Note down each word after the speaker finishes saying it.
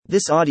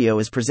This audio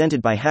is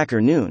presented by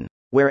Hacker Noon,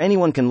 where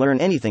anyone can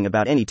learn anything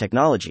about any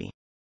technology.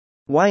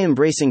 Why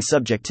embracing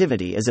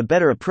subjectivity is a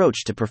better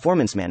approach to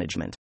performance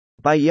management.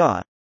 By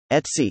Ya.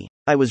 Etsy.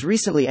 I was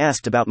recently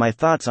asked about my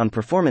thoughts on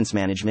performance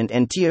management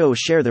and to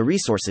share the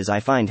resources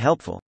I find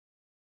helpful.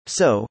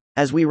 So,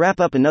 as we wrap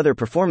up another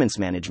performance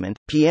management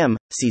 (PM)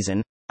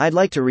 season, I'd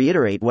like to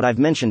reiterate what I've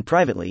mentioned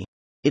privately.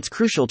 It's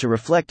crucial to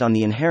reflect on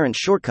the inherent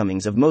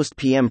shortcomings of most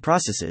PM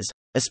processes,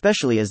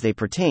 especially as they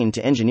pertain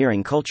to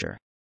engineering culture.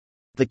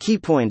 The key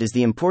point is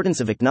the importance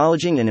of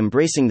acknowledging and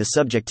embracing the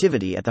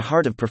subjectivity at the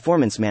heart of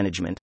performance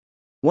management.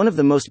 One of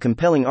the most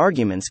compelling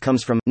arguments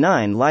comes from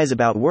 9 Lies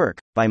About Work,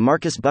 by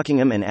Marcus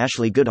Buckingham and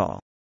Ashley Goodall.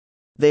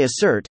 They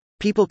assert,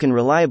 people can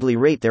reliably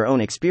rate their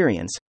own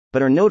experience,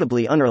 but are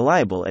notably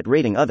unreliable at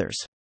rating others.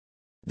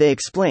 They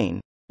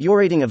explain, your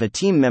rating of a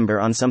team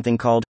member on something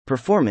called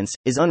performance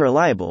is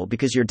unreliable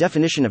because your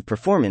definition of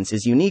performance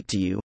is unique to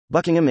you.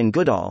 Buckingham and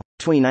Goodall,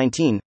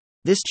 2019.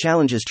 This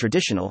challenges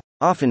traditional,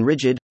 often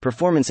rigid,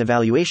 performance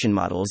evaluation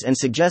models and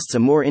suggests a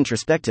more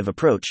introspective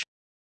approach.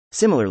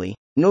 Similarly,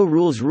 No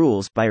Rules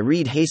Rules by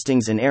Reed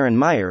Hastings and Aaron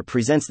Meyer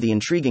presents the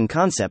intriguing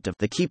concept of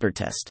the keeper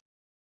test.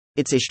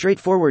 It's a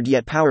straightforward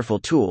yet powerful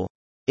tool.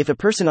 If a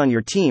person on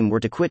your team were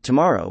to quit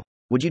tomorrow,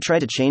 would you try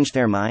to change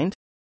their mind?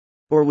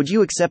 Or would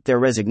you accept their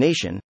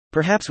resignation,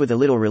 perhaps with a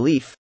little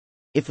relief?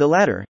 If the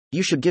latter,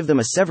 you should give them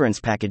a severance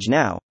package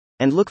now,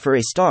 and look for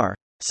a star,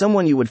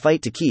 someone you would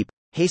fight to keep.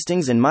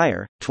 Hastings and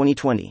Meyer,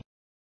 2020.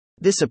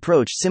 This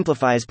approach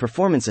simplifies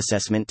performance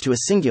assessment to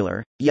a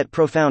singular, yet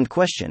profound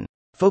question,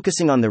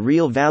 focusing on the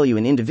real value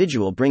an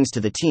individual brings to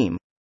the team.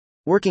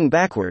 Working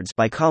Backwards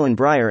by Colin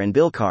Breyer and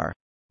Bill Carr,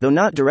 though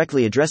not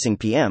directly addressing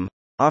PM,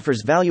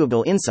 offers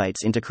valuable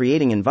insights into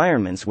creating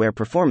environments where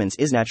performance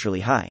is naturally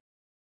high.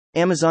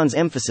 Amazon's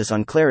emphasis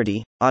on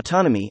clarity,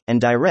 autonomy,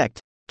 and direct,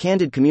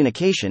 candid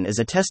communication is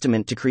a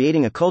testament to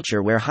creating a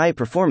culture where high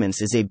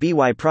performance is a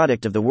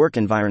byproduct of the work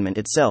environment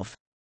itself.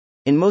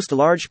 In most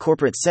large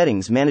corporate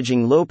settings,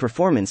 managing low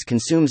performance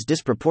consumes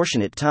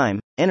disproportionate time,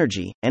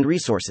 energy, and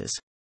resources.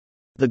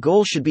 The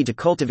goal should be to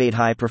cultivate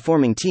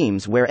high-performing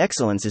teams where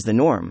excellence is the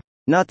norm,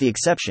 not the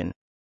exception.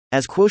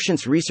 As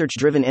Quotient's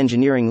research-driven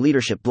engineering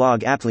leadership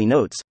blog aptly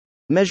notes,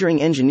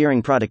 measuring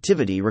engineering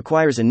productivity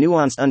requires a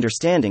nuanced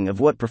understanding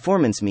of what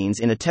performance means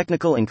in a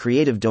technical and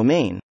creative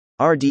domain.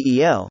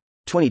 RDEL,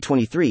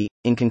 2023.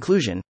 In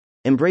conclusion,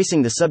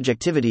 embracing the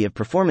subjectivity of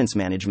performance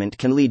management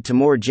can lead to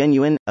more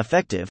genuine,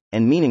 effective,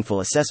 and meaningful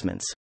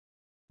assessments.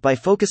 By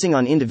focusing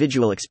on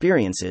individual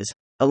experiences,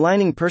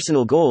 aligning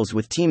personal goals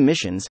with team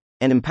missions,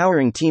 and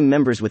empowering team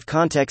members with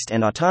context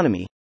and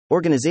autonomy,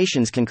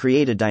 organizations can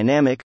create a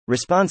dynamic,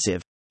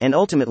 responsive, and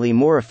ultimately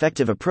more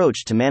effective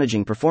approach to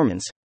managing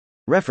performance.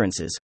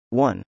 References: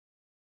 1.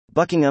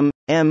 Buckingham,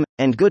 M.,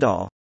 and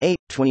Goodall, A.,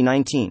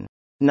 2019.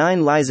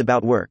 9 Lies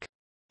About Work.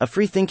 A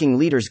Free-Thinking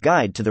Leader's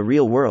Guide to the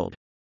Real World.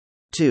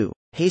 2.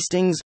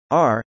 Hastings,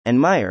 R., and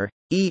Meyer,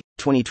 E.,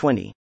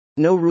 2020.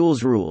 No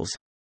Rules Rules.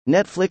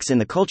 Netflix in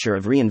the Culture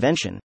of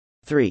Reinvention.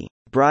 3.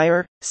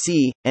 Breyer,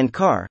 C., and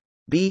Carr,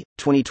 B.,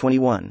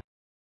 2021.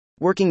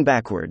 Working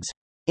Backwards.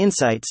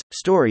 Insights,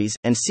 Stories,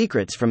 and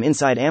Secrets from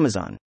Inside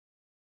Amazon.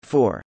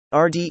 4.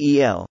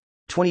 RDEL,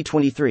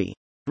 2023.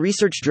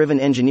 Research-Driven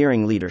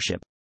Engineering Leadership.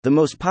 The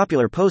most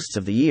popular posts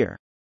of the year.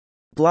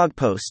 Blog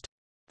post.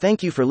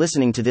 Thank you for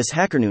listening to this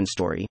HackerNoon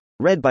story,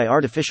 read by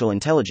Artificial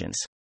Intelligence.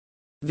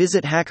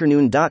 Visit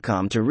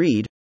hackernoon.com to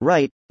read,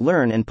 write,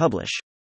 learn, and publish.